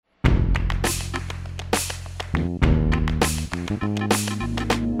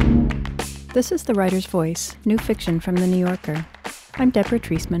This is The Writer's Voice, new fiction from The New Yorker. I'm Deborah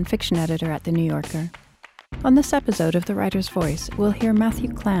Treisman, fiction editor at The New Yorker. On this episode of The Writer's Voice, we'll hear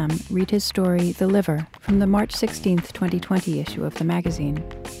Matthew Klam read his story, The Liver, from the March 16, 2020 issue of the magazine.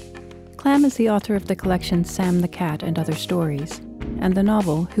 Klam is the author of the collection Sam the Cat and Other Stories, and the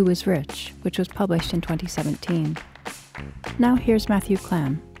novel Who is Rich, which was published in 2017. Now here's Matthew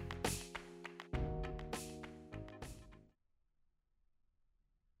Klam.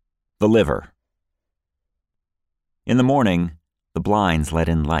 The Liver. In the morning, the blinds let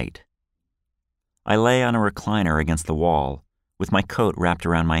in light. I lay on a recliner against the wall, with my coat wrapped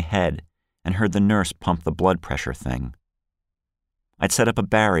around my head, and heard the nurse pump the blood pressure thing. I'd set up a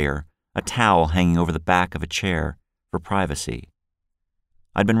barrier, a towel hanging over the back of a chair, for privacy.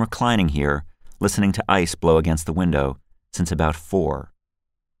 I'd been reclining here, listening to ice blow against the window, since about 4.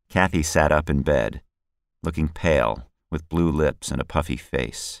 Kathy sat up in bed, looking pale, with blue lips and a puffy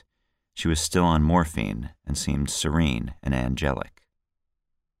face. She was still on morphine and seemed serene and angelic.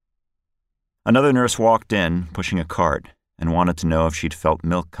 Another nurse walked in, pushing a cart, and wanted to know if she'd felt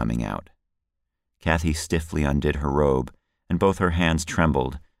milk coming out. Kathy stiffly undid her robe, and both her hands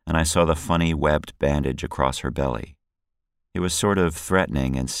trembled, and I saw the funny webbed bandage across her belly. It was sort of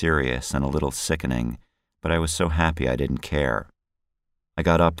threatening and serious and a little sickening, but I was so happy I didn't care. I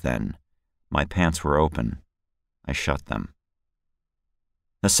got up then. My pants were open. I shut them.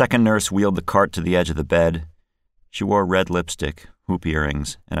 The second nurse wheeled the cart to the edge of the bed. She wore red lipstick, hoop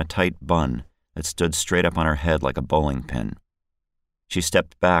earrings, and a tight bun that stood straight up on her head like a bowling pin. She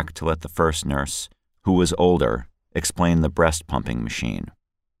stepped back to let the first nurse, who was older, explain the breast-pumping machine.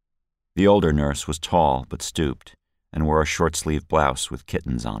 The older nurse was tall but stooped and wore a short-sleeved blouse with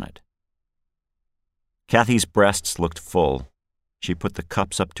kittens on it. Kathy's breasts looked full. She put the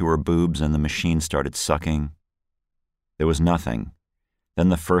cups up to her boobs and the machine started sucking. There was nothing. Then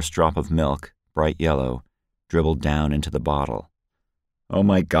the first drop of milk, bright yellow, dribbled down into the bottle. "Oh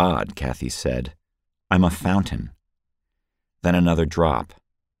my God," Kathy said. "I'm a fountain." Then another drop.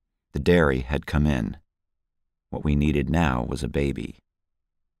 The dairy had come in. What we needed now was a baby.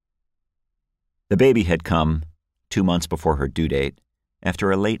 The baby had come, 2 months before her due date, after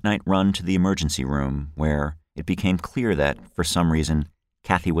a late-night run to the emergency room where it became clear that, for some reason,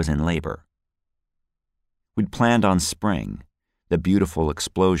 Kathy was in labor. We'd planned on spring, the beautiful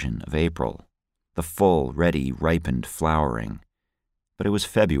explosion of April, the full, ready, ripened flowering. But it was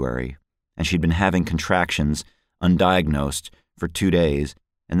February, and she'd been having contractions, undiagnosed, for 2 days,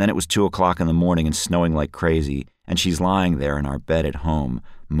 and then it was 2 o'clock in the morning and snowing like crazy, and she's lying there in our bed at home,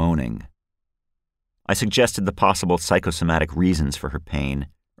 moaning. I suggested the possible psychosomatic reasons for her pain,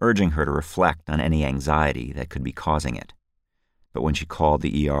 urging her to reflect on any anxiety that could be causing it. But when she called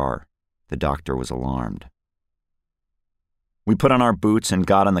the ER, the doctor was alarmed. We put on our boots and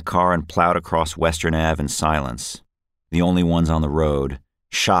got in the car and plowed across Western Ave in silence, the only ones on the road,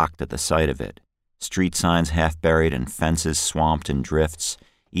 shocked at the sight of it, street signs half buried and fences swamped in drifts,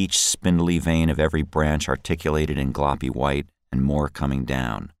 each spindly vein of every branch articulated in gloppy white, and more coming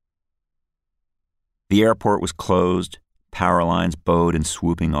down. The airport was closed, power lines bowed in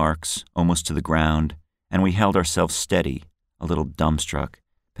swooping arcs, almost to the ground, and we held ourselves steady, a little dumbstruck,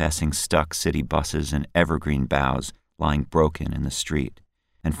 passing stuck city buses and evergreen boughs lying broken in the street,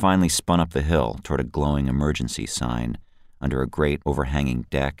 and finally spun up the hill toward a glowing emergency sign under a great overhanging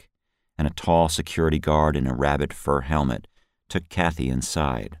deck, and a tall security guard in a rabbit fur helmet took Kathy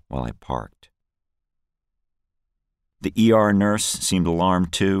inside while I parked. The ER nurse seemed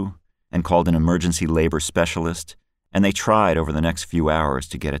alarmed too, and called an emergency labor specialist, and they tried over the next few hours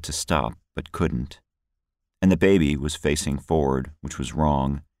to get it to stop, but couldn't. And the baby was facing forward, which was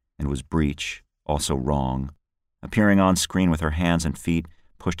wrong, and was breech, also wrong, appearing on screen with her hands and feet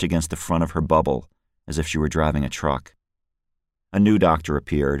pushed against the front of her bubble, as if she were driving a truck. A new doctor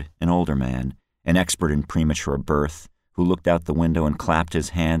appeared, an older man, an expert in premature birth, who looked out the window and clapped his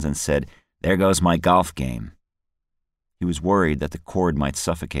hands and said, "There goes my golf game." He was worried that the cord might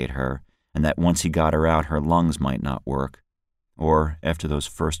suffocate her, and that once he got her out, her lungs might not work. Or, after those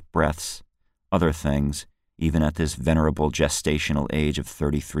first breaths, other things, even at this venerable gestational age of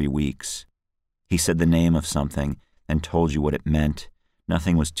 33 weeks. He said the name of something and told you what it meant.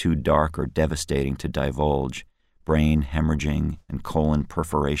 Nothing was too dark or devastating to divulge. Brain hemorrhaging and colon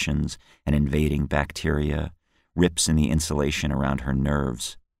perforations and invading bacteria, rips in the insulation around her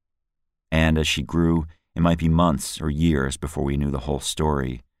nerves. And as she grew, it might be months or years before we knew the whole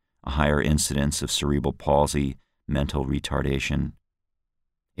story, a higher incidence of cerebral palsy, mental retardation.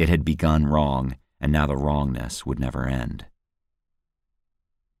 It had begun wrong, and now the wrongness would never end.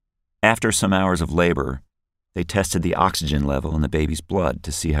 After some hours of labor, They tested the oxygen level in the baby's blood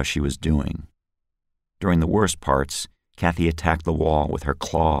to see how she was doing. During the worst parts, Kathy attacked the wall with her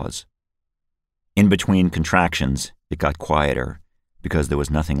claws. In between contractions, it got quieter because there was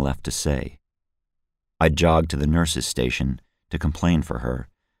nothing left to say. I jogged to the nurse's station to complain for her,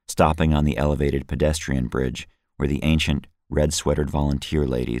 stopping on the elevated pedestrian bridge where the ancient, red-sweatered volunteer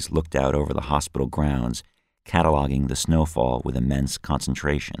ladies looked out over the hospital grounds, cataloging the snowfall with immense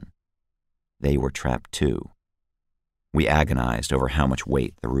concentration. They were trapped too. We agonized over how much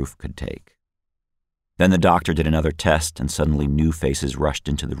weight the roof could take. Then the doctor did another test, and suddenly new faces rushed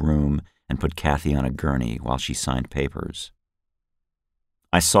into the room and put Kathy on a gurney while she signed papers.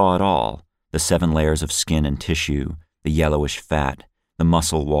 I saw it all, the 7 layers of skin and tissue, the yellowish fat, the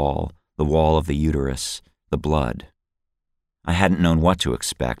muscle wall, the wall of the uterus, the blood. I hadn't known what to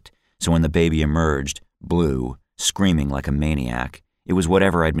expect, so when the baby emerged, blue, screaming like a maniac, it was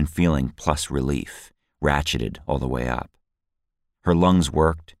whatever I'd been feeling plus relief, ratcheted all the way up. Her lungs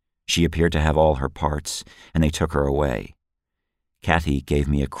worked, she appeared to have all her parts, and they took her away. Kathy gave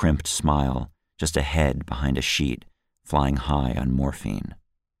me a crimped smile, just a head behind a sheet, flying high on morphine.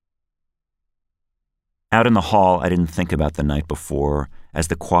 Out in the hall, I didn't think about the night before, as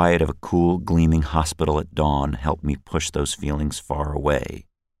the quiet of a cool, gleaming hospital at dawn helped me push those feelings far away.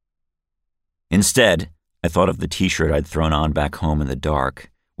 Instead, I thought of the t-shirt I'd thrown on back home in the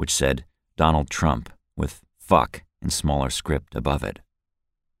dark, which said Donald Trump with "fuck" in smaller script above it.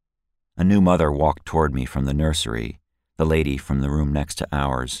 A new mother walked toward me from the nursery, the lady from the room next to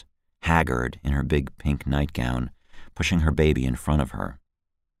ours, haggard in her big pink nightgown, pushing her baby in front of her.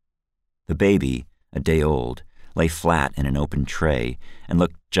 The baby, a day old, lay flat in an open tray and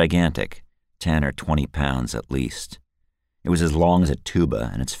looked gigantic, 10 or 20 pounds at least. It was as long as a tuba,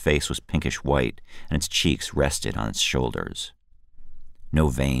 and its face was pinkish white, and its cheeks rested on its shoulders. No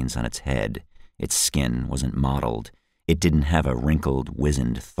veins on its head, its skin wasn't mottled, it didn't have a wrinkled,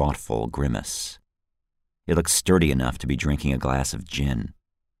 wizened, thoughtful grimace. It looked sturdy enough to be drinking a glass of gin.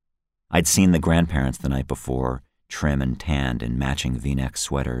 I'd seen the grandparents the night before, trim and tanned in matching V-neck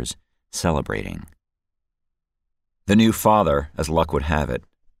sweaters, celebrating. The new father, as luck would have it,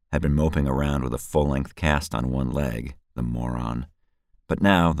 had been moping around with a full-length cast on one leg, the moron. But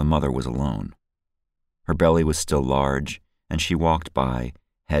now the mother was alone. Her belly was still large, and she walked by,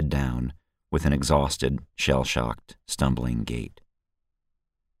 head down, with an exhausted, shell-shocked, stumbling gait.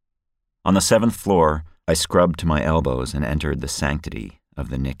 On the 7th floor, I scrubbed to my elbows and entered the sanctity of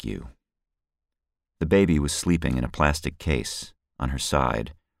the NICU. The baby was sleeping in a plastic case, on her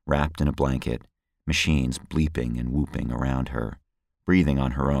side, wrapped in a blanket, machines bleeping and whooping around her, breathing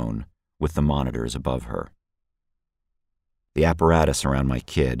on her own, with the monitors above her. The apparatus around my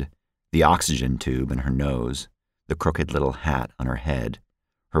kid, the oxygen tube in her nose, the crooked little hat on her head,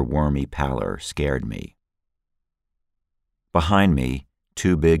 her wormy pallor scared me. Behind me,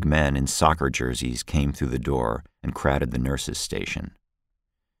 2 big men in soccer jerseys came through the door and crowded the nurse's station.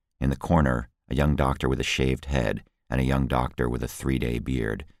 In the corner, a young doctor with a shaved head and a young doctor with a 3-day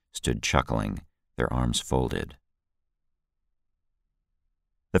beard stood chuckling, their arms folded.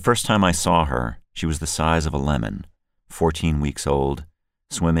 The first time I saw her, she was the size of a lemon, 14 weeks old,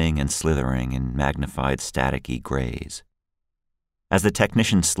 swimming and slithering in magnified static-y grays. As the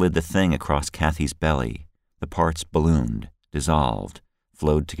technician slid the thing across Kathy's belly, the parts ballooned, dissolved,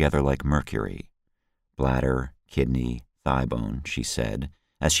 flowed together like mercury. Bladder, kidney, thigh bone, she said,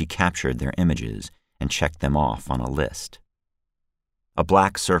 as she captured their images and checked them off on a list. A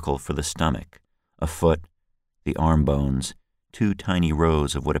black circle for the stomach, a foot, the arm bones, 2 tiny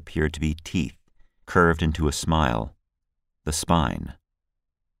rows of what appeared to be teeth, curved into a smile, the spine.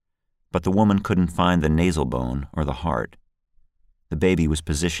 But the woman couldn't find the nasal bone or the heart. The baby was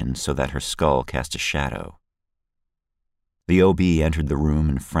positioned so that her skull cast a shadow. The OB entered the room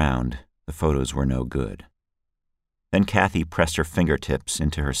and frowned. The photos were no good. Then Kathy pressed her fingertips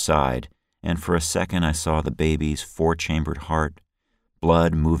into her side, and for a second I saw the baby's 4-chambered heart,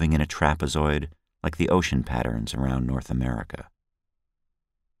 blood moving in a trapezoid like the ocean patterns around North America.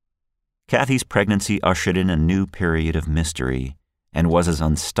 Kathy's pregnancy ushered in a new period of mystery and was as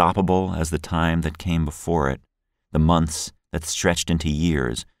unstoppable as the time that came before it, the months that stretched into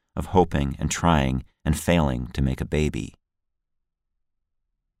years of hoping and trying and failing to make a baby.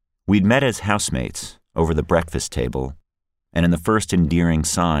 We'd met as housemates over the breakfast table, and in the first endearing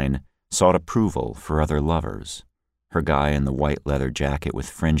sign sought approval for other lovers, her guy in the white leather jacket with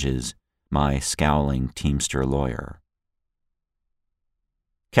fringes, my scowling Teamster lawyer.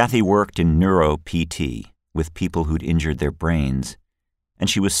 Kathy worked in neuro-PT with people who'd injured their brains, and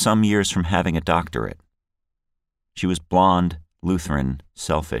she was some years from having a doctorate. She was blonde, Lutheran,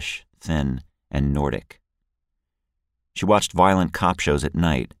 selfish, thin, and Nordic. She watched violent cop shows at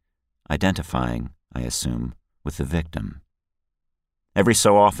night, identifying, I assume, with the victim. Every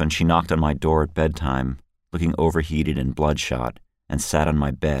so often she knocked on my door at bedtime, looking overheated and bloodshot, and sat on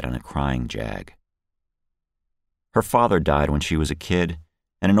my bed on a crying jag. Her father died when she was a kid,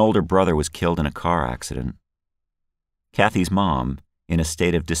 and an older brother was killed in a car accident. Kathy's mom, in a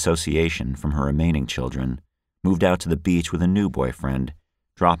state of dissociation from her remaining children, moved out to the beach with a new boyfriend,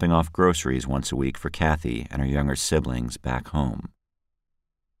 dropping off groceries once a week for Kathy and her younger siblings back home.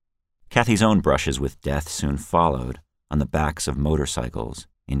 Kathy's own brushes with death soon followed, on the backs of motorcycles,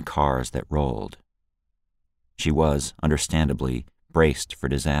 in cars that rolled. She was, understandably, braced for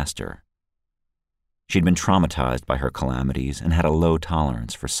disaster. She'd been traumatized by her calamities and had a low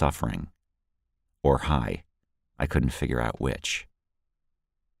tolerance for suffering. Or high. I couldn't figure out which.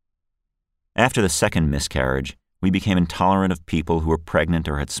 After the second miscarriage, we became intolerant of people who were pregnant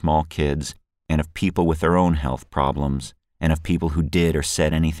or had small kids, and of people with their own health problems, and of people who did or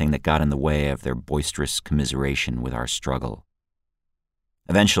said anything that got in the way of their boisterous commiseration with our struggle.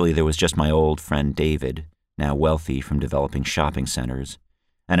 Eventually, there was just my old friend David, now wealthy from developing shopping centers,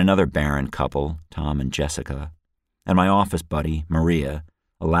 and another barren couple, Tom and Jessica, and my office buddy, Maria,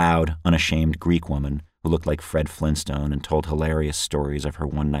 a loud, unashamed Greek woman who looked like Fred Flintstone and told hilarious stories of her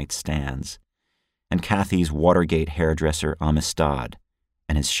one-night stands, and Kathy's Watergate hairdresser Amistad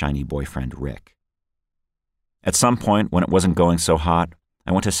and his shiny boyfriend Rick. At some point, when it wasn't going so hot,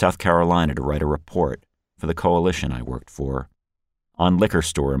 I went to South Carolina to write a report for the coalition I worked for on liquor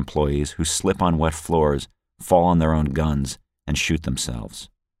store employees who slip on wet floors, fall on their own guns, and shoot themselves.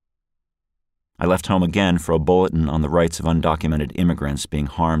 I left home again for a bulletin on the rights of undocumented immigrants being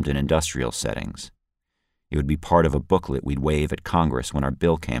harmed in industrial settings. It would be part of a booklet we'd wave at Congress when our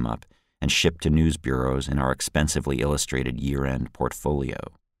bill came up and shipped to news bureaus in our expensively illustrated year-end portfolio.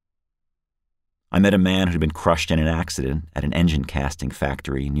 I met a man who'd been crushed in an accident at an engine casting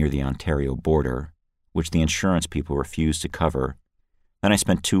factory near the Ontario border, which the insurance people refused to cover. Then I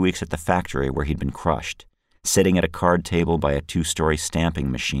spent 2 weeks at the factory where he'd been crushed, sitting at a card table by a 2-story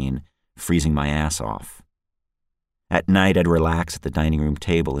stamping machine, freezing my ass off. At night, I'd relax at the dining room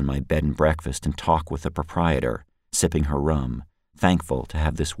table in my bed and breakfast and talk with the proprietor, sipping her rum, thankful to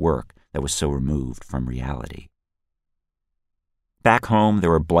have this work that was so removed from reality. Back home,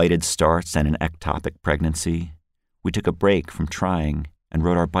 there were blighted starts and an ectopic pregnancy. We took a break from trying and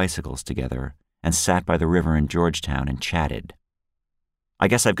rode our bicycles together and sat by the river in Georgetown and chatted. I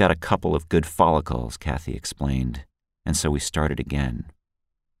guess I've got a couple of good follicles, Kathy explained, and so we started again.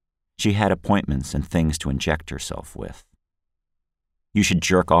 She had appointments and things to inject herself with. You should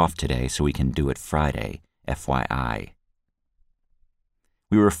jerk off today so we can do it Friday, FYI.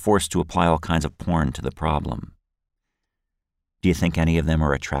 We were forced to apply all kinds of porn to the problem. Do you think any of them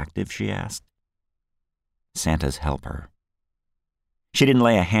are attractive, she asked. Santa's helper. She didn't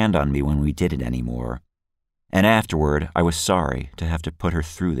lay a hand on me when we did it anymore, and afterward I was sorry to have to put her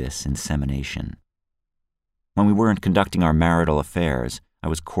through this insemination. When we weren't conducting our marital affairs, I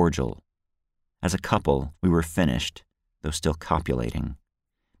was cordial. As a couple, we were finished, though still copulating.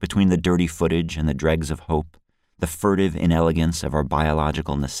 Between the dirty footage and the dregs of hope, the furtive inelegance of our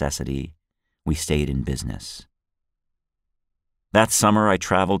biological necessity, we stayed in business. That summer, I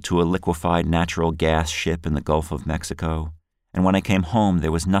traveled to a liquefied natural gas ship in the Gulf of Mexico, and when I came home,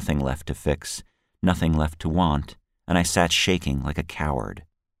 there was nothing left to fix, nothing left to want, and I sat shaking like a coward.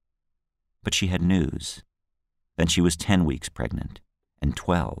 But she had news. Then she was 10 weeks pregnant, and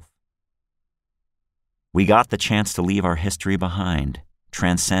 12. We got the chance to leave our history behind,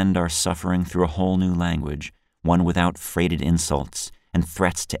 transcend our suffering through a whole new language, one without freighted insults and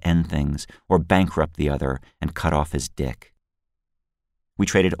threats to end things or bankrupt the other and cut off his dick. We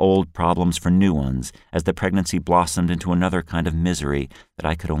traded old problems for new ones as the pregnancy blossomed into another kind of misery that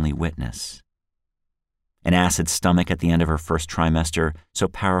I could only witness. An acid stomach at the end of her first trimester, so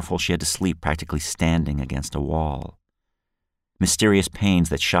powerful she had to sleep practically standing against a wall. Mysterious pains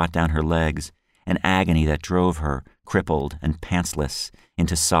that shot down her legs, an agony that drove her, crippled and pantsless,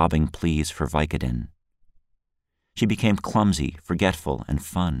 into sobbing pleas for Vicodin. She became clumsy, forgetful, and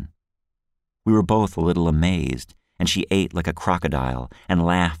fun. We were both a little amazed, and she ate like a crocodile and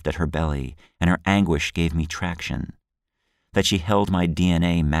laughed at her belly, and her anguish gave me traction. That she held my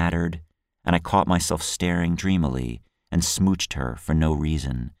DNA mattered, and I caught myself staring dreamily and smooched her for no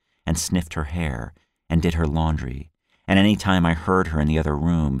reason, and sniffed her hair, and did her laundry, and any time I heard her in the other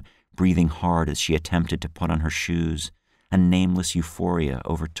room, breathing hard as she attempted to put on her shoes, a nameless euphoria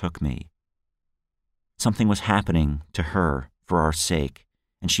overtook me. Something was happening to her for our sake,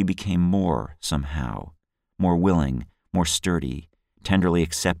 and she became more, somehow, more willing, more sturdy, tenderly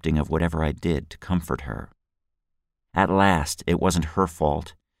accepting of whatever I did to comfort her. At last, it wasn't her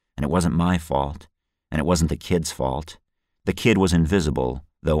fault, and it wasn't my fault, and it wasn't the kid's fault. The kid was invisible,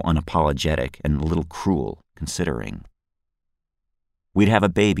 though unapologetic and a little cruel, considering. We'd have a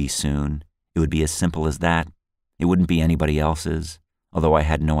baby soon. It would be as simple as that. It wouldn't be anybody else's, although I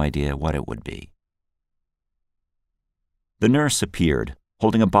had no idea what it would be. The nurse appeared,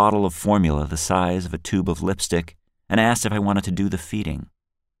 holding a bottle of formula the size of a tube of lipstick, and asked if I wanted to do the feeding.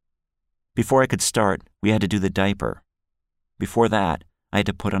 Before I could start, we had to do the diaper. Before that, I had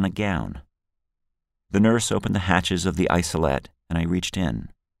to put on a gown. The nurse opened the hatches of the isolette, and I reached in.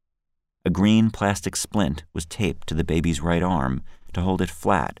 A green plastic splint was taped to the baby's right arm to hold it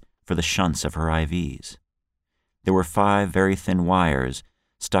flat for the shunts of her IVs. There were 5 very thin wires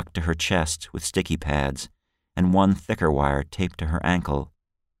stuck to her chest with sticky pads, and 1 thicker wire taped to her ankle,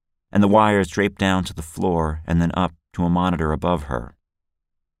 and the wires draped down to the floor and then up to a monitor above her.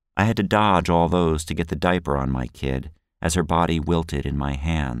 I had to dodge all those to get the diaper on my kid as her body wilted in my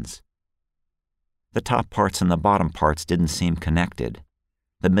hands. The top parts and the bottom parts didn't seem connected.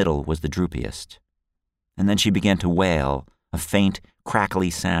 The middle was the droopiest. And then she began to wail, a faint, crackly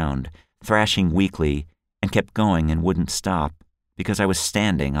sound, thrashing weakly, and kept going and wouldn't stop because I was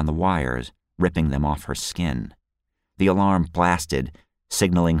standing on the wires, ripping them off her skin. The alarm blasted,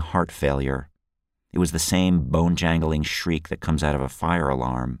 signaling heart failure. It was the same bone-jangling shriek that comes out of a fire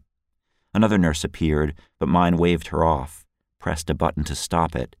alarm. Another nurse appeared, but mine waved her off, pressed a button to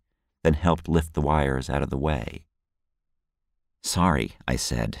stop it, then helped lift the wires out of the way. "Sorry," I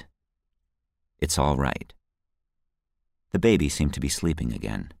said. "It's all right." The baby seemed to be sleeping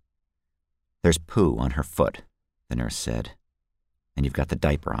again. "There's poo on her foot," the nurse said, "and you've got the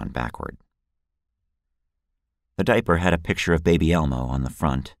diaper on backward." The diaper had a picture of baby Elmo on the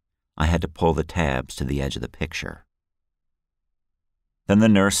front. I had to pull the tabs to the edge of the picture. Then the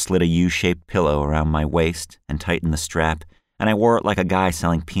nurse slid a U-shaped pillow around my waist and tightened the strap, and I wore it like a guy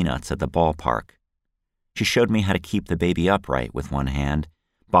selling peanuts at the ballpark. She showed me how to keep the baby upright with one hand,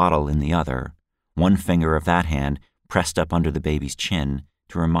 bottle in the other, one finger of that hand pressed up under the baby's chin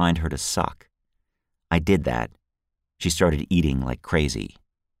to remind her to suck. I did that. She started eating like crazy.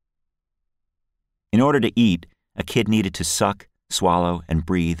 In order to eat, a kid needed to suck, swallow, and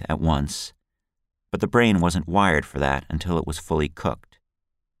breathe at once. But the brain wasn't wired for that until it was fully cooked.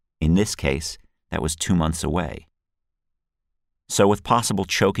 In this case, that was 2 months away. So with possible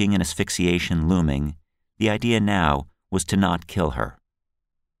choking and asphyxiation looming, the idea now was to not kill her.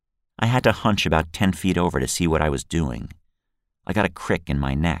 I had to hunch about 10 feet over to see what I was doing. I got a crick in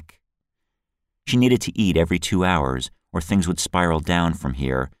my neck. She needed to eat every 2 hours, or things would spiral down from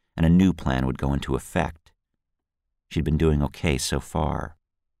here and a new plan would go into effect. She'd been doing okay so far.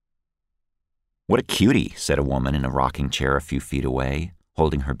 "What a cutie," said a woman in a rocking chair a few feet away,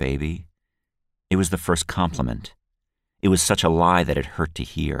 holding her baby. It was the first compliment. It was such a lie that it hurt to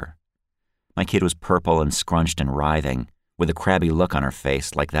hear. My kid was purple and scrunched and writhing, with a crabby look on her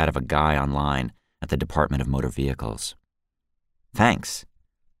face like that of a guy online at the Department of Motor Vehicles. "Thanks."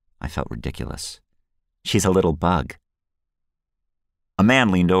 I felt ridiculous. "She's a little bug." A man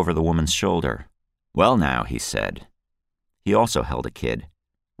leaned over the woman's shoulder. "Well now," he said. He also held a kid,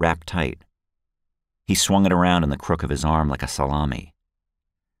 wrapped tight. He swung it around in the crook of his arm like a salami.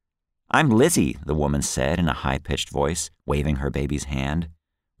 "I'm Lizzie," the woman said in a high-pitched voice, waving her baby's hand.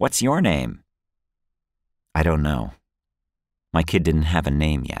 "What's your name?" "I don't know." My kid didn't have a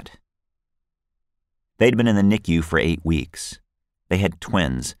name yet. They'd been in the NICU for 8 weeks. They had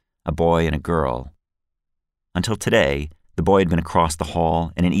twins, a boy and a girl. Until today, the boy had been across the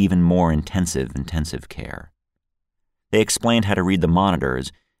hall in an even more intensive care. They explained how to read the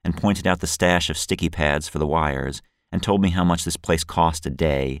monitors and pointed out the stash of sticky pads for the wires and told me how much this place cost a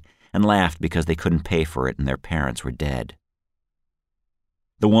day and laughed because they couldn't pay for it and their parents were dead.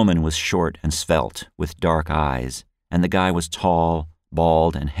 The woman was short and svelte with dark eyes, and the guy was tall,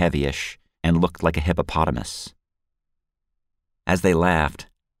 bald, and heavyish and looked like a hippopotamus. As they laughed,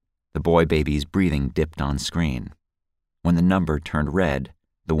 the boy baby's breathing dipped on screen. When the number turned red,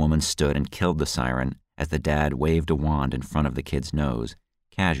 the woman stood and killed the siren as the dad waved a wand in front of the kid's nose,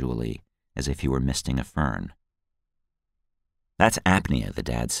 casually, as if he were misting a fern. "That's apnea," the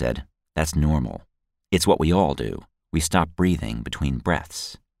dad said. "That's normal. It's what we all do. We stop breathing between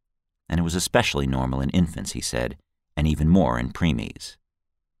breaths." And it was especially normal in infants, he said, and even more in preemies.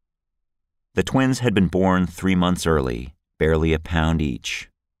 The twins had been born 3 months early, barely a pound each,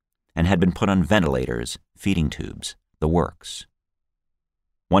 and had been put on ventilators, feeding tubes, the works.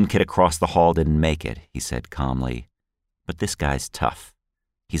 "One kid across the hall didn't make it," he said calmly, "but this guy's tough.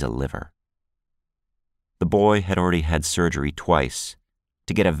 He's a liver." The boy had already had surgery twice,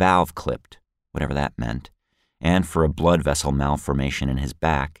 to get a valve clipped, whatever that meant, and for a blood vessel malformation in his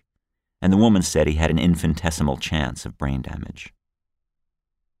back, and the woman said he had an infinitesimal chance of brain damage.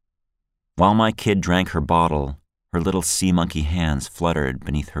 While my kid drank her bottle, her little sea monkey hands fluttered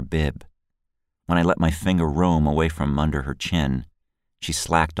beneath her bib. When I let my finger roam away from under her chin, she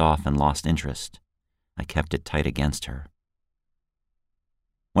slacked off and lost interest. I kept it tight against her.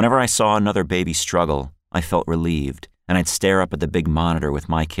 Whenever I saw another baby struggle, I felt relieved, and I'd stare up at the big monitor with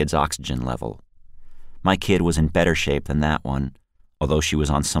my kid's oxygen level. My kid was in better shape than that one, although she was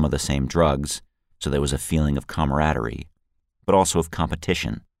on some of the same drugs, so there was a feeling of camaraderie, but also of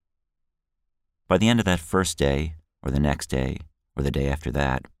competition. By the end of that first day, or the next day, or the day after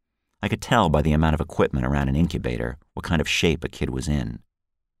that, I could tell by the amount of equipment around an incubator what kind of shape a kid was in.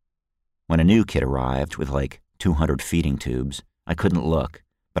 When a new kid arrived with like 200 feeding tubes, I couldn't look,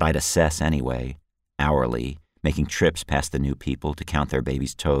 but I'd assess anyway, hourly, making trips past the new people to count their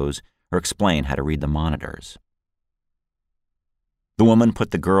baby's toes or explain how to read the monitors. The woman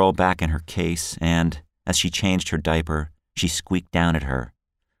put the girl back in her case and, as she changed her diaper, she squeaked down at her,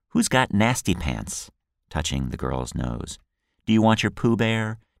 "Who's got nasty pants?" touching the girl's nose. "Do you want your Pooh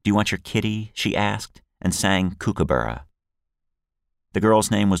Bear? Do you want your kitty?" she asked, and sang Kookaburra. The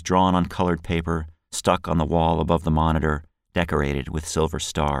girl's name was drawn on colored paper, stuck on the wall above the monitor, decorated with silver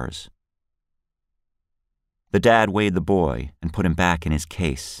stars. The dad weighed the boy and put him back in his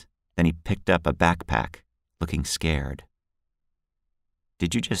case. Then he picked up a backpack, looking scared.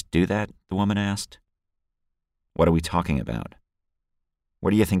 "Did you just do that?" the woman asked. "What are we talking about?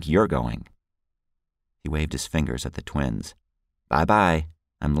 Where do you think you're going?" He waved his fingers at the twins. "Bye-bye,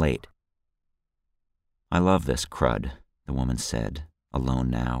 I'm late." "I love this crud," the woman said, alone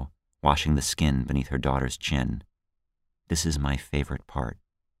now, washing the skin beneath her daughter's chin. "This is my favorite part."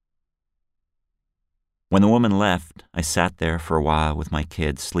 When the woman left, I sat there for a while with my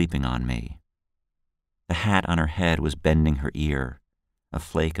kid sleeping on me. The hat on her head was bending her ear. A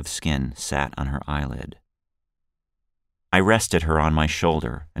flake of skin sat on her eyelid. I rested her on my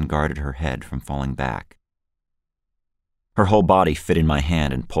shoulder and guarded her head from falling back. Her whole body fit in my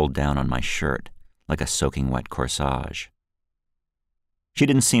hand and pulled down on my shirt, like a soaking wet corsage. She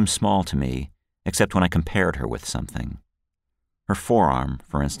didn't seem small to me, except when I compared her with something. Her forearm,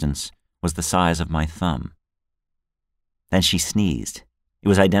 for instance, was the size of my thumb. Then she sneezed. It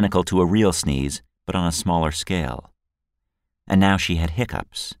was identical to a real sneeze, but on a smaller scale. And now she had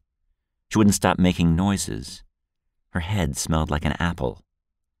hiccups. She wouldn't stop making noises. Her head smelled like an apple.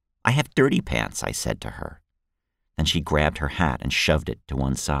 "I have dirty pants," I said to her. Then she grabbed her hat and shoved it to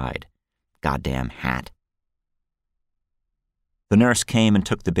one side. Goddamn hat. The nurse came and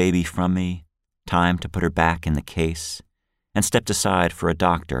took the baby from me, time to put her back in the case, and stepped aside for a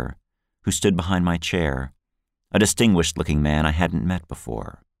doctor who stood behind my chair, a distinguished-looking man I hadn't met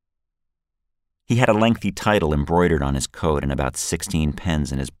before. He had a lengthy title embroidered on his coat and about 16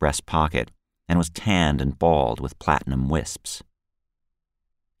 pens in his breast pocket, and was tanned and bald with platinum wisps.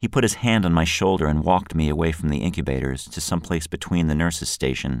 He put his hand on my shoulder and walked me away from the incubators to someplace between the nurse's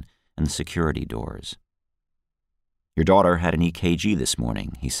station and the security doors. "Your daughter had an EKG this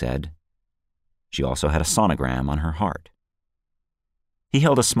morning," he said. "She also had a sonogram on her heart." He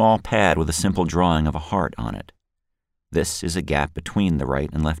held a small pad with a simple drawing of a heart on it. "This is a gap between the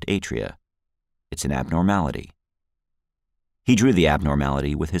right and left atria. It's an abnormality." He drew the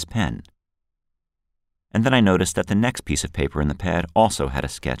abnormality with his pen. And then I noticed that the next piece of paper in the pad also had a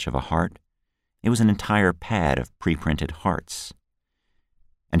sketch of a heart. It was an entire pad of pre-printed hearts.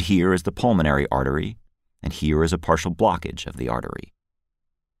 And here is the pulmonary artery, and here is a partial blockage of the artery.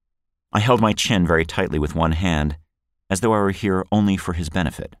 I held my chin very tightly with one hand, as though I were here only for his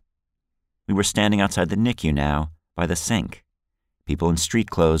benefit. We were standing outside the NICU now, by the sink. People in street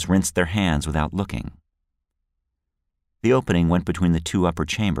clothes rinsed their hands without looking. The opening went between the two upper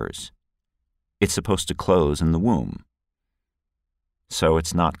chambers. It's supposed to close in the womb. So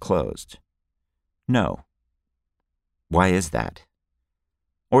it's not closed. No. Why is that?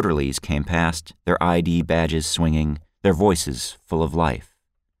 Orderlies came past, their ID badges swinging, their voices full of life.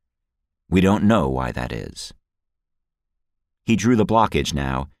 We don't know why that is. He drew the blockage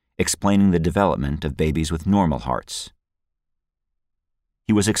now, explaining the development of babies with normal hearts.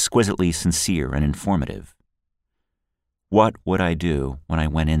 He was exquisitely sincere and informative. What would I do when I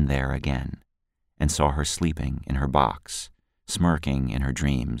went in there again and saw her sleeping in her box, smirking in her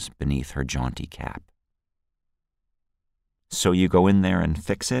dreams beneath her jaunty cap? "So you go in there and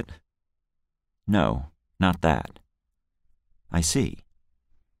fix it?" "No, not that." "I see.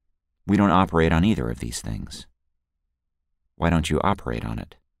 We don't operate on either of these things." "Why don't you operate on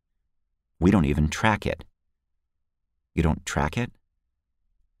it?" "We don't even track it." "You don't track it?"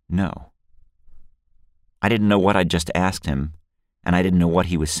 "No." I didn't know what I'd just asked him, and I didn't know what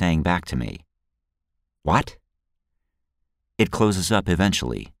he was saying back to me. What? It closes up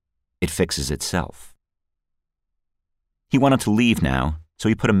eventually. It fixes itself. He wanted to leave now, so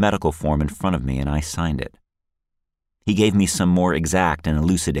he put a medical form in front of me and I signed it. He gave me some more exact and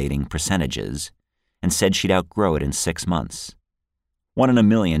elucidating percentages and said she'd outgrow it in 6 months. 1 in a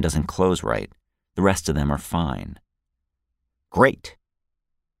million doesn't close right. The rest of them are fine. Great.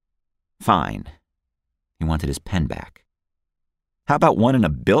 Fine. He wanted his pen back. How about 1 in a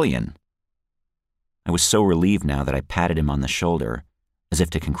billion? I was so relieved now that I patted him on the shoulder, as if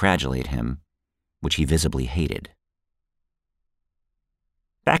to congratulate him, which he visibly hated.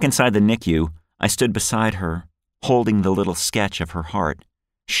 Back inside the NICU, I stood beside her, holding the little sketch of her heart,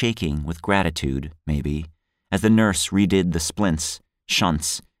 shaking with gratitude, maybe, as the nurse redid the splints,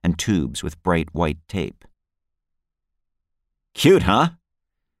 shunts, and tubes with bright white tape. Cute, huh?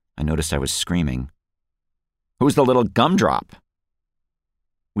 I noticed I was screaming. Who's the little gumdrop?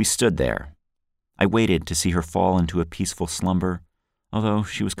 We stood there. I waited to see her fall into a peaceful slumber, although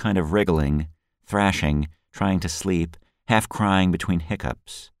she was kind of wriggling, thrashing, trying to sleep, half crying between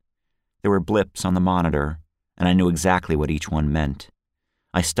hiccups. There were blips on the monitor, and I knew exactly what each one meant.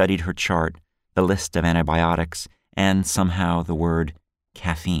 I studied her chart, the list of antibiotics, and somehow the word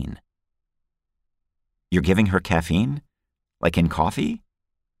caffeine. You're giving her caffeine? Like in coffee?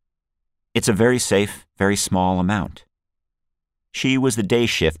 It's a very safe, very small amount. She was the day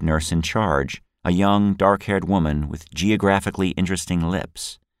shift nurse in charge, a young, dark-haired woman with geographically interesting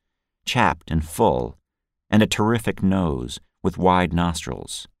lips, chapped and full, and a terrific nose with wide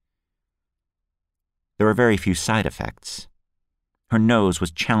nostrils. There were very few side effects. Her nose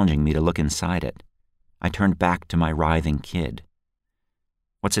was challenging me to look inside it. I turned back to my writhing kid.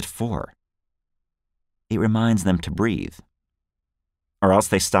 What's it for? It reminds them to breathe. Or else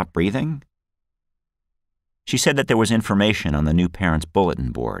they stop breathing? She said that there was information on the new parents'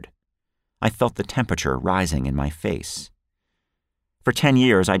 bulletin board. I felt the temperature rising in my face. For 10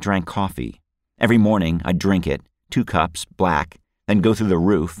 years, I drank coffee. Every morning, I'd drink it, 2 cups, black, then go through the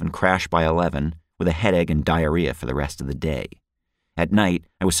roof and crash by 11 with a headache and diarrhea for the rest of the day. At night,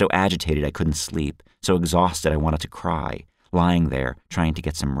 I was so agitated I couldn't sleep, so exhausted I wanted to cry, lying there trying to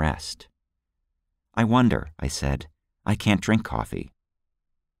get some rest. I wonder, I said. I can't drink coffee.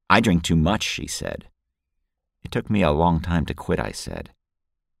 I drink too much, she said. It took me a long time to quit, I said.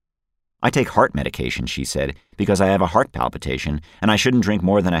 I take heart medication, she said, because I have a heart palpitation, and I shouldn't drink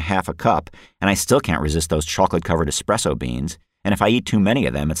more than a half a cup, and I still can't resist those chocolate-covered espresso beans, and if I eat too many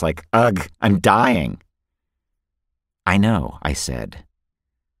of them, it's like, ugh, I'm dying. I know, I said.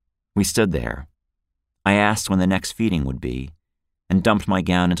 We stood there. I asked when the next feeding would be, and dumped my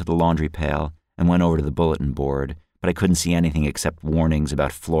gown into the laundry pail and went over to the bulletin board, but I couldn't see anything except warnings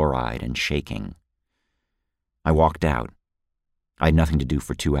about fluoride and shaking. I walked out. I had nothing to do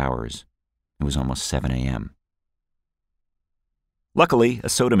for 2 hours. It was almost 7 a.m. Luckily, a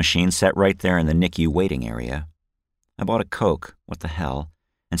soda machine sat right there in the NICU waiting area. I bought a Coke, what the hell,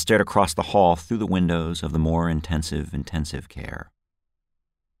 and stared across the hall through the windows of the more intensive care.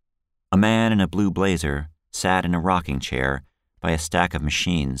 A man in a blue blazer sat in a rocking chair by a stack of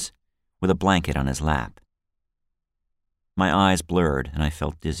machines with a blanket on his lap. My eyes blurred and I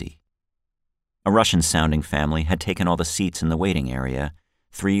felt dizzy. A Russian-sounding family had taken all the seats in the waiting area,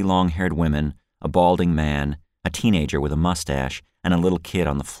 3 long-haired women, a balding man, a teenager with a mustache, and a little kid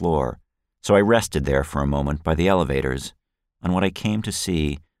on the floor, so I rested there for a moment by the elevators, and what I came to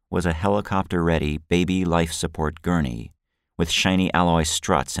see was a helicopter-ready baby life support gurney with shiny alloy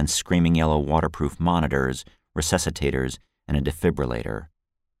struts and screaming yellow waterproof monitors, resuscitators, and a defibrillator.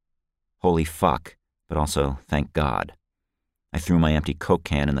 Holy fuck, but also thank God. I threw my empty Coke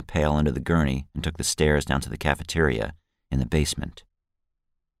can in the pail under the gurney and took the stairs down to the cafeteria in the basement.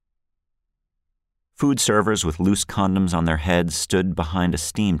 Food servers with loose condoms on their heads stood behind a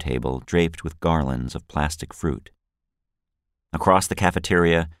steam table draped with garlands of plastic fruit. Across the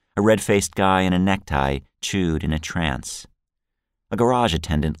cafeteria, a red-faced guy in a necktie chewed in a trance. A garage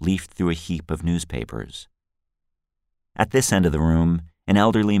attendant leafed through a heap of newspapers. At this end of the room, an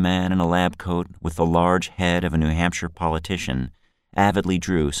elderly man in a lab coat with the large head of a New Hampshire politician avidly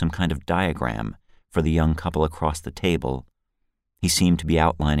drew some kind of diagram for the young couple across the table. He seemed to be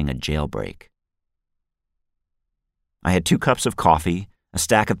outlining a jailbreak. I had 2 cups of coffee, a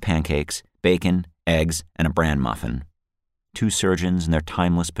stack of pancakes, bacon, eggs, and a bran muffin. 2 surgeons in their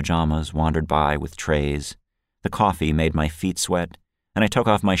timeless pajamas wandered by with trays. The coffee made my feet sweat, and I took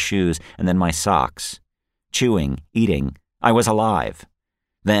off my shoes and then my socks. Chewing, eating, I was alive.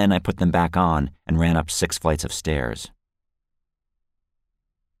 Then I put them back on and ran up 6 flights of stairs.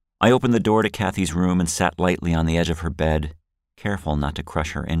 I opened the door to Kathy's room and sat lightly on the edge of her bed, careful not to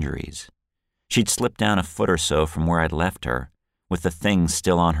crush her injuries. She'd slipped down a foot or so from where I'd left her, with the things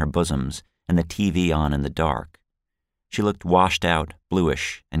still on her bosoms and the TV on in the dark. She looked washed out,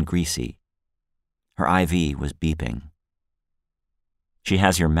 bluish, and greasy. Her IV was beeping. "She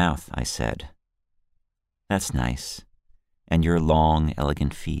has your mouth," I said. "That's nice. And your long,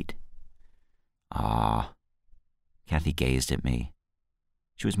 elegant feet." "Ah." Kathy gazed at me.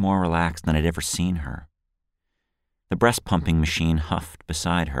 She was more relaxed than I'd ever seen her. The breast-pumping machine huffed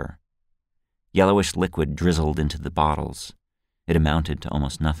beside her. Yellowish liquid drizzled into the bottles. It amounted to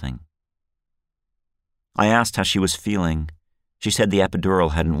almost nothing. I asked how she was feeling. She said the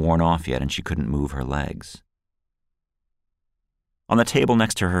epidural hadn't worn off yet and she couldn't move her legs. On the table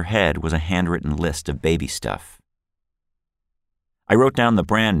next to her head was a handwritten list of baby stuff. I wrote down the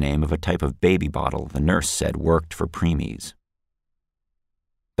brand name of a type of baby bottle the nurse said worked for preemies.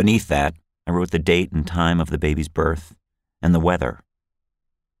 Beneath that, I wrote the date and time of the baby's birth and the weather.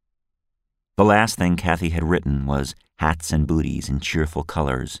 The last thing Kathy had written was hats and booties in cheerful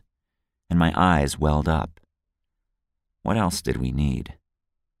colors, and my eyes welled up. What else did we need?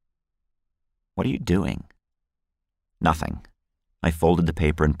 "What are you doing?" "Nothing." I folded the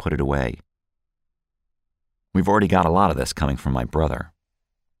paper and put it away. "We've already got a lot of this coming from my brother."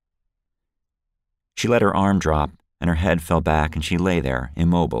 She let her arm drop, and her head fell back, and she lay there,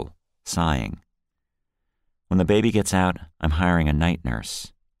 immobile, sighing. "When the baby gets out, I'm hiring a night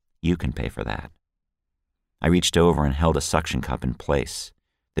nurse. You can pay for that." I reached over and held a suction cup in place.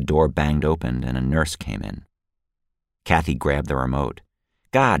 The door banged open, and a nurse came in. Kathy grabbed the remote.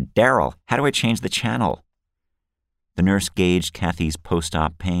 "God, Daryl, how do I change the channel?" The nurse gauged Kathy's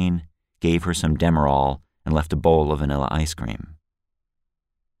post-op pain, gave her some Demerol, and left a bowl of vanilla ice cream.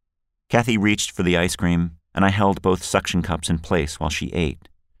 Kathy reached for the ice cream, and I held both suction cups in place while she ate.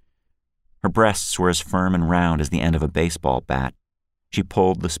 Her breasts were as firm and round as the end of a baseball bat. She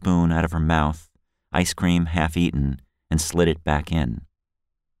pulled the spoon out of her mouth, ice cream half eaten, and slid it back in.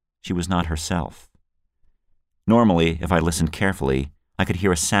 She was not herself. Normally, if I listened carefully, I could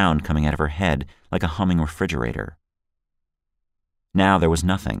hear a sound coming out of her head like a humming refrigerator. Now there was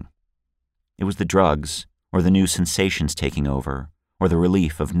nothing. It was the drugs, or the new sensations taking over, or the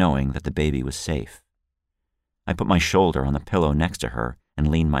relief of knowing that the baby was safe. I put my shoulder on the pillow next to her and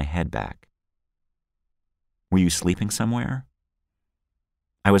leaned my head back. "Were you sleeping somewhere?"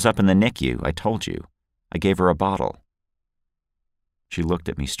 "I was up in the NICU, I told you. I gave her a bottle." She looked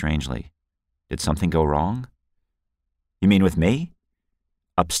at me strangely. "Did something go wrong?" "You mean with me?"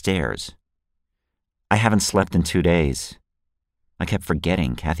 "Upstairs. I haven't slept in 2 days. I kept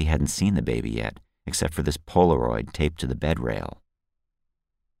forgetting Kathy hadn't seen the baby yet, except for this Polaroid taped to the bed rail."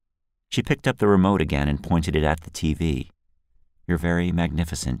 She picked up the remote again and pointed it at the TV. "You're very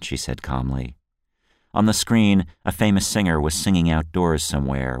magnificent," she said calmly. On the screen, a famous singer was singing outdoors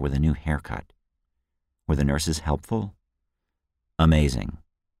somewhere with a new haircut. Were the nurses helpful? "Amazing."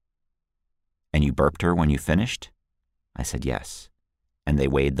 "And you burped her when you finished?" I said yes. "And they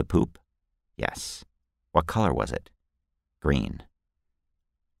weighed the poop?" "Yes." "What color was it?" "Green."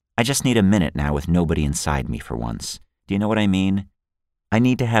 "I just need a minute now with nobody inside me for once. Do you know what I mean? I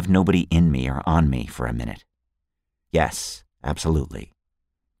need to have nobody in me or on me for a minute." "Yes, absolutely."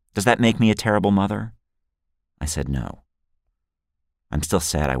 "Does that make me a terrible mother?" I said no. I'm still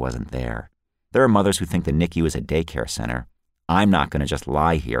sad I wasn't there. There are mothers who think the NICU is a daycare center. I'm not going to just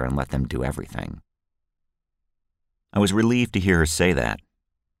lie here and let them do everything. I was relieved to hear her say that.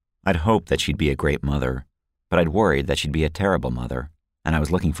 I'd hoped that she'd be a great mother, but I'd worried that she'd be a terrible mother, and I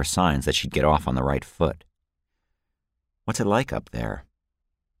was looking for signs that she'd get off on the right foot. "What's it like up there?"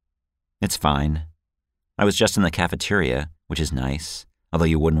 "It's fine. I was just in the cafeteria, which is nice, although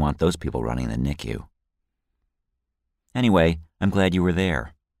you wouldn't want those people running the NICU. Anyway, I'm glad you were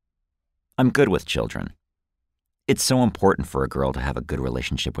there. I'm good with children. It's so important for a girl to have a good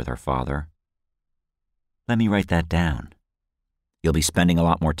relationship with her father." "Let me write that down. You'll be spending a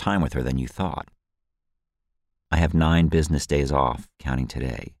lot more time with her than you thought." "I have 9 business days off, counting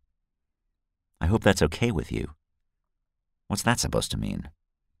today." "I hope that's okay with you." "What's that supposed to mean?"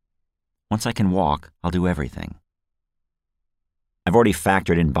 "Once I can walk, I'll do everything." "I've already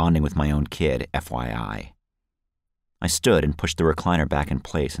factored in bonding with my own kid, FYI. I stood and pushed the recliner back in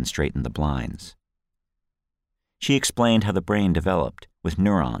place and straightened the blinds. She explained how the brain developed, with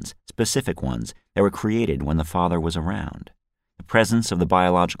neurons, specific ones, that were created when the father was around. The presence of the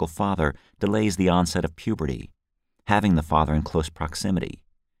biological father delays the onset of puberty, having the father in close proximity.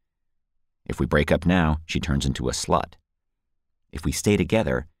 If we break up now, she turns into a slut. If we stay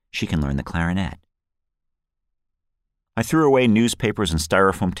together, she can learn the clarinet. I threw away newspapers and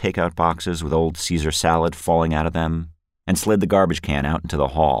styrofoam takeout boxes with old Caesar salad falling out of them and slid the garbage can out into the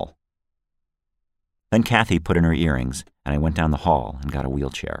hall. Then Kathy put in her earrings, and I went down the hall and got a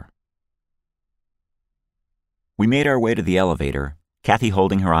wheelchair. We made our way to the elevator, Kathy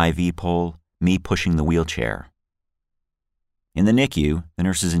holding her IV pole, me pushing the wheelchair. In the NICU, the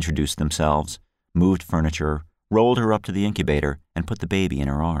nurses introduced themselves, moved furniture, rolled her up to the incubator, and put the baby in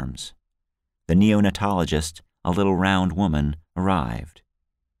her arms. The neonatologist, a little round woman, arrived.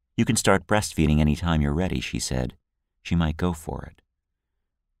 "You can start breastfeeding any time you're ready," she said. She might go for it.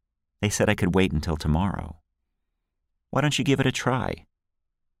 They said I could wait until tomorrow. Why don't you give it a try?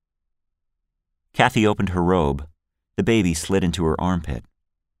 Kathy opened her robe. The baby slid into her armpit.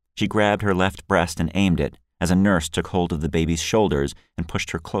 She grabbed her left breast and aimed it as a nurse took hold of the baby's shoulders and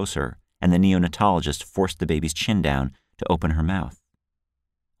pushed her closer, and the neonatologist forced the baby's chin down to open her mouth.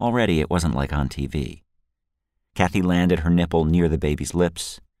 Already it wasn't like on TV. Kathy landed her nipple near the baby's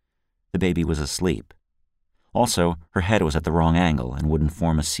lips. The baby was asleep. Also, her head was at the wrong angle and wouldn't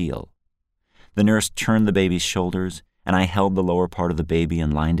form a seal. The nurse turned the baby's shoulders, and I held the lower part of the baby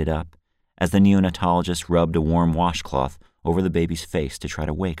and lined it up, as the neonatologist rubbed a warm washcloth over the baby's face to try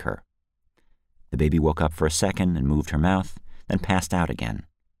to wake her. The baby woke up for a second and moved her mouth, then passed out again.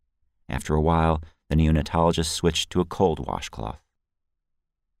 After a while, the neonatologist switched to a cold washcloth.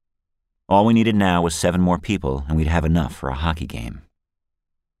 All we needed now was 7 more people, and we'd have enough for a hockey game.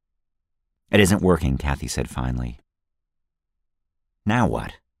 "It isn't working," Kathy said finally. Now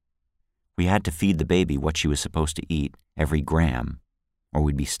what? We had to feed the baby what she was supposed to eat, every gram, or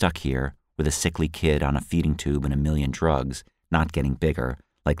we'd be stuck here with a sickly kid on a feeding tube and a million drugs, not getting bigger,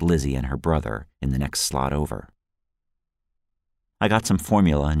 like Lizzie and her brother in the next slot over. I got some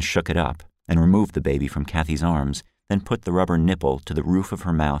formula and shook it up, and removed the baby from Kathy's arms, then put the rubber nipple to the roof of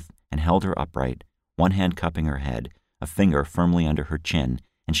her mouth and held her upright, one hand cupping her head, a finger firmly under her chin,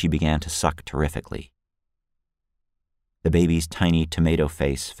 and she began to suck terrifically. The baby's tiny tomato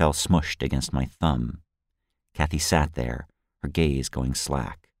face fell smushed against my thumb. Kathy sat there, her gaze going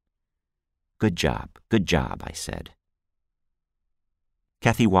slack. Good job, I said.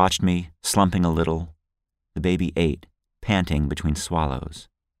 Kathy watched me, slumping a little. The baby ate, panting between swallows.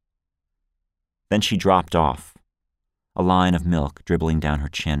 Then she dropped off, a line of milk dribbling down her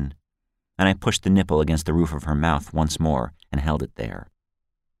chin, and I pushed the nipple against the roof of her mouth once more and held it there.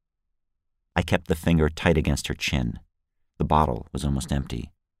 I kept the finger tight against her chin. The bottle was almost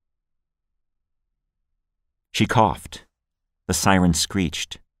empty. She coughed. The siren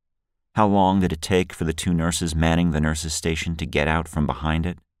screeched. How long did it take for the 2 nurses manning the nurses' station to get out from behind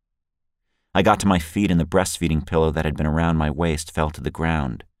it? I got to my feet and the breastfeeding pillow that had been around my waist fell to the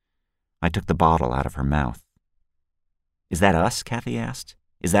ground. I took the bottle out of her mouth. "Is that us?" Kathy asked.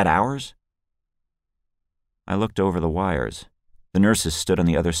 "Is that ours?" I looked over the wires. The nurses stood on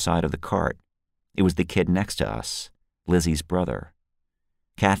the other side of the cart. It was the kid next to us, Lizzie's brother.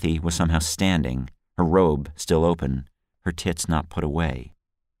 Kathy was somehow standing, her robe still open, her tits not put away.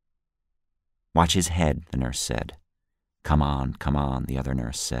 "Watch his head," the nurse said. Come on," the other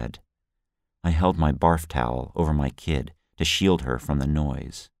nurse said. I held my barf towel over my kid to shield her from the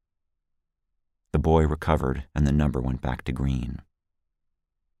noise. The boy recovered, and the number went back to green.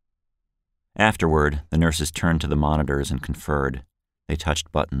 Afterward, the nurses turned to the monitors and conferred. They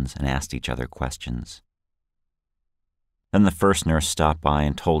touched buttons and asked each other questions. Then the first nurse stopped by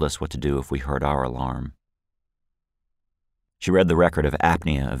and told us what to do if we heard our alarm. She read the record of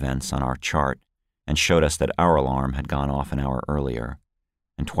apnea events on our chart and showed us that our alarm had gone off an hour earlier,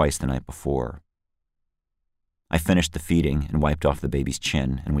 and twice the night before. I finished the feeding and wiped off the baby's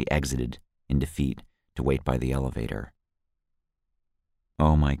chin, and we exited, in defeat, to wait by the elevator.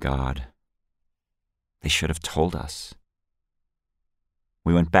 Oh my God. They should have told us.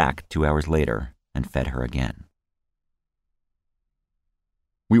 We went back 2 hours later and fed her again.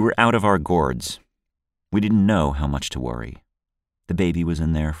 We were out of our gourds. We didn't know how much to worry. The baby was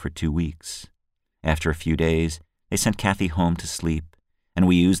in there for 2 weeks. After a few days, they sent Kathy home to sleep, and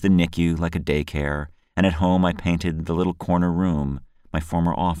we used the NICU like a daycare, and at home I painted the little corner room, my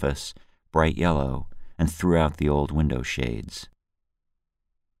former office, bright yellow, and threw out the old window shades.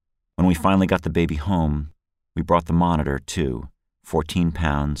 When we finally got the baby home, we brought the monitor too, 14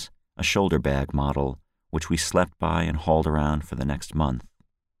 pounds, a shoulder bag model, which we slept by and hauled around for the next month.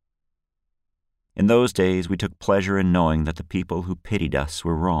 In those days, we took pleasure in knowing that the people who pitied us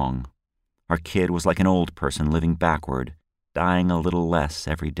were wrong. Our kid was like an old person living backward, dying a little less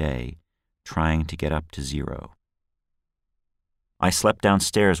every day, trying to get up to 0. I slept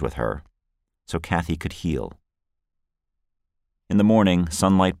downstairs with her, so Kathy could heal. In the morning,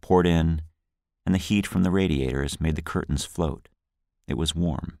 sunlight poured in, and and the heat from the radiators made the curtains float. It was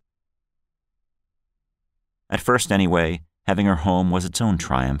warm. At first, anyway, having her home was its own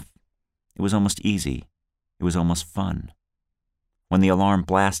triumph. It was almost easy. It was almost fun. When the alarm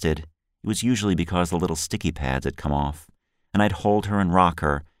blasted, it was usually because the little sticky pads had come off, and I'd hold her and rock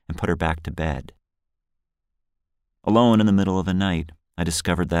her and put her back to bed. Alone in the middle of the night, I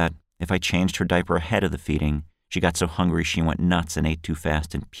discovered that if I changed her diaper ahead of the feeding, she got so hungry she went nuts and ate too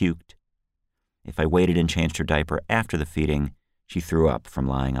fast and puked. If I waited and changed her diaper after the feeding, she threw up from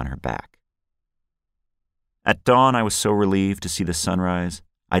lying on her back. At dawn, I was so relieved to see the sunrise,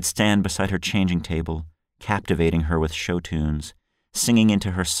 I'd stand beside her changing table, captivating her with show tunes, singing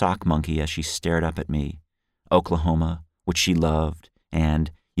into her sock monkey as she stared up at me, Oklahoma, which she loved, and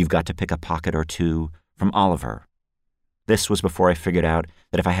You've Got to Pick a Pocket or Two from Oliver. This was before I figured out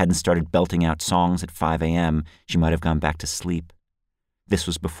that if I hadn't started belting out songs at 5 a.m., she might have gone back to sleep. This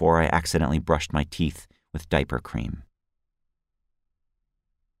was before I accidentally brushed my teeth with diaper cream.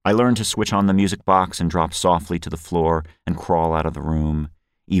 I learned to switch on the music box and drop softly to the floor and crawl out of the room,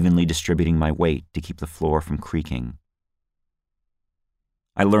 evenly distributing my weight to keep the floor from creaking.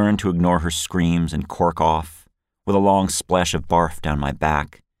 I learned to ignore her screams and cork off, with a long splash of barf down my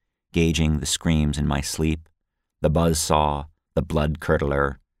back, gauging the screams in my sleep, the buzzsaw, the blood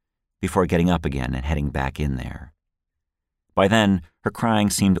curdler, before getting up again and heading back in there. By then, her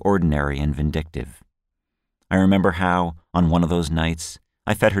crying seemed ordinary and vindictive. I remember how, on one of those nights,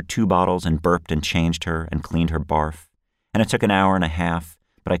 I fed her 2 bottles and burped and changed her and cleaned her barf, and it took an hour and a half,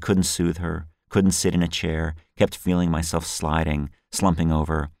 but I couldn't soothe her, couldn't sit in a chair, kept feeling myself sliding, slumping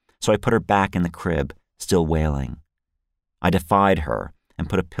over, so I put her back in the crib, still wailing. I defied her and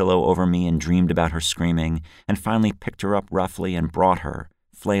put a pillow over me and dreamed about her screaming, and finally picked her up roughly and brought her,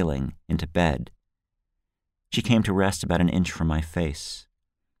 flailing, into bed. She came to rest about an inch from my face.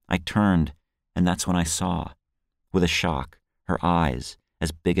 I turned, and that's when I saw, with a shock, her eyes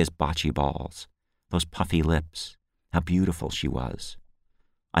as big as bocce balls, those puffy lips, how beautiful she was.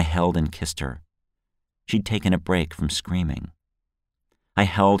 I held and kissed her. She'd taken a break from screaming. I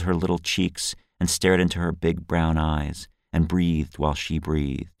held her little cheeks and stared into her big brown eyes and breathed while she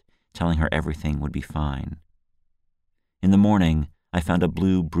breathed, telling her everything would be fine. In the morning, I found a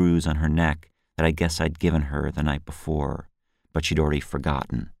blue bruise on her neck that I guess I'd given her the night before, but she'd already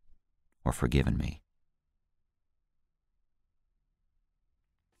forgotten or forgiven me.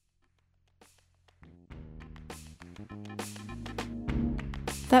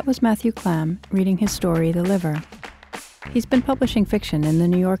 That was Matthew Klam reading his story, The Liver. He's been publishing fiction in The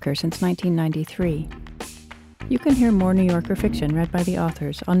New Yorker since 1993. You can hear more New Yorker fiction read by the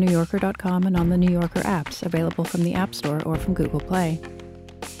authors on NewYorker.com and on the New Yorker apps available from the App Store or from Google Play.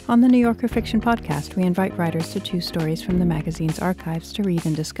 On the New Yorker Fiction Podcast, we invite writers to choose stories from the magazine's archives to read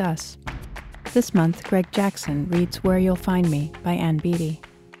and discuss. This month, Greg Jackson reads Where You'll Find Me by Ann Beattie.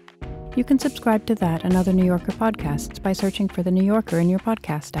 You can subscribe to that and other New Yorker podcasts by searching for The New Yorker in your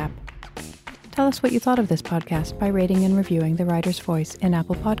podcast app. Tell us what you thought of this podcast by rating and reviewing The Writer's Voice in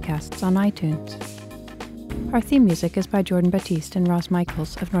Apple Podcasts on iTunes. Our theme music is by Jordan Batiste and Ross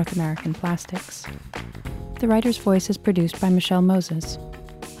Michaels of North American Plastics. The Writer's Voice is produced by Michelle Moses.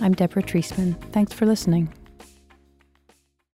 I'm Deborah Treisman. Thanks for listening.